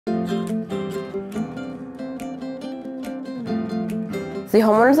The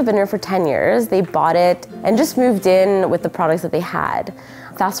homeowners have been here for 10 years. They bought it and just moved in with the products that they had.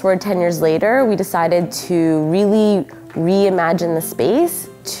 Fast forward 10 years later, we decided to really reimagine the space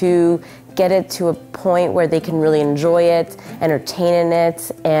to get it to a point where they can really enjoy it, entertain in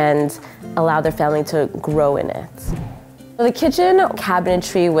it, and allow their family to grow in it. The kitchen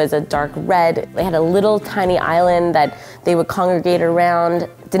cabinetry was a dark red. They had a little tiny island that they would congregate around,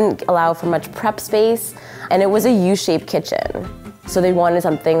 didn't allow for much prep space, and it was a U-shaped kitchen. So they wanted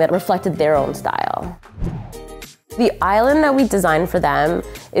something that reflected their own style. The island that we designed for them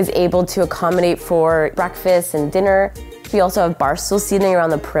is able to accommodate for breakfast and dinner. We also have bar stool seating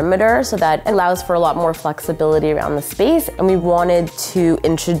around the perimeter, so that allows for a lot more flexibility around the space. And we wanted to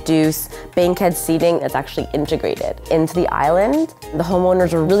introduce Banquette seating that's actually integrated into the island. The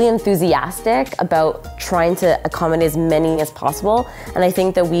homeowners were really enthusiastic about trying to accommodate as many as possible, and I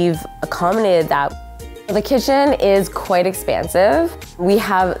think that we've accommodated that. The kitchen is quite expansive. We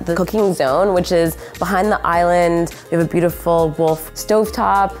have the cooking zone, which is behind the island. We have a beautiful wolf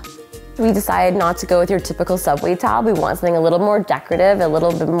stovetop. We decided not to go with your typical subway tile. We want something a little more decorative, a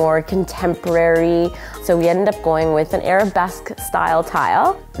little bit more contemporary. So we ended up going with an arabesque-style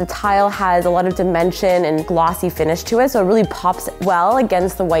tile. The tile has a lot of dimension and glossy finish to it, so it really pops well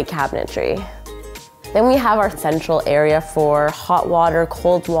against the white cabinetry. Then we have our central area for hot water,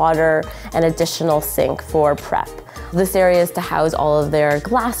 cold water, and additional sink for prep. This area is to house all of their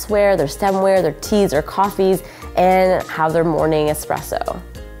glassware, their stemware, their teas or coffees, and have their morning espresso.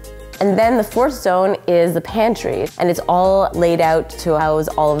 And then the fourth zone is the pantry, and it's all laid out to house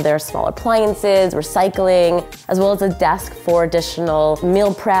all of their small appliances, recycling, as well as a desk for additional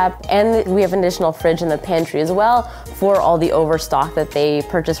meal prep. And we have an additional fridge in the pantry as well for all the overstock that they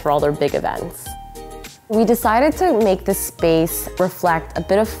purchase for all their big events. We decided to make the space reflect a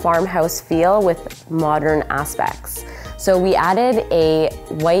bit of farmhouse feel with modern aspects. So we added a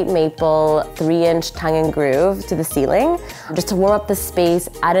white maple 3-inch tongue and groove to the ceiling, just to warm up the space,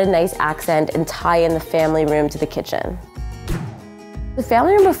 add a nice accent, and tie in the family room to the kitchen. The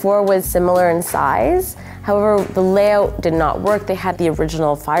family room before was similar in size. However, the layout did not work. They had the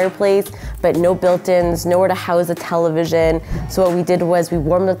original fireplace, but no built-ins, nowhere to house a television. So what we did was we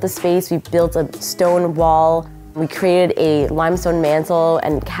warmed up the space, we built a stone wall, we created a limestone mantle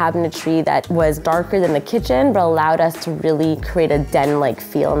and cabinetry that was darker than the kitchen, but allowed us to really create a den-like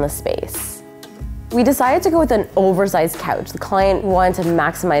feel in the space. We decided to go with an oversized couch. The client wanted to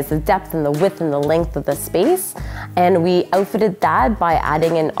maximize the depth and the width and the length of the space, and we outfitted that by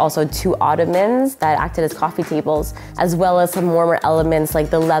adding in also 2 ottomans that acted as coffee tables, as well as some warmer elements like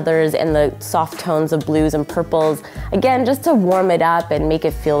the leathers and the soft tones of blues and purples, again, just to warm it up and make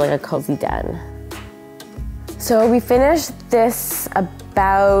it feel like a cozy den. So we finished this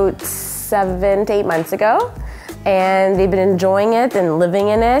about 7 to 8 months ago, and they've been enjoying it and living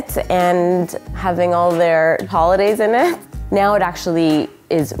in it and having all their holidays in it. Now it actually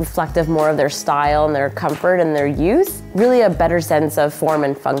is reflective more of their style and their comfort and their use, really a better sense of form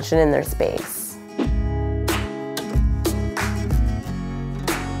and function in their space.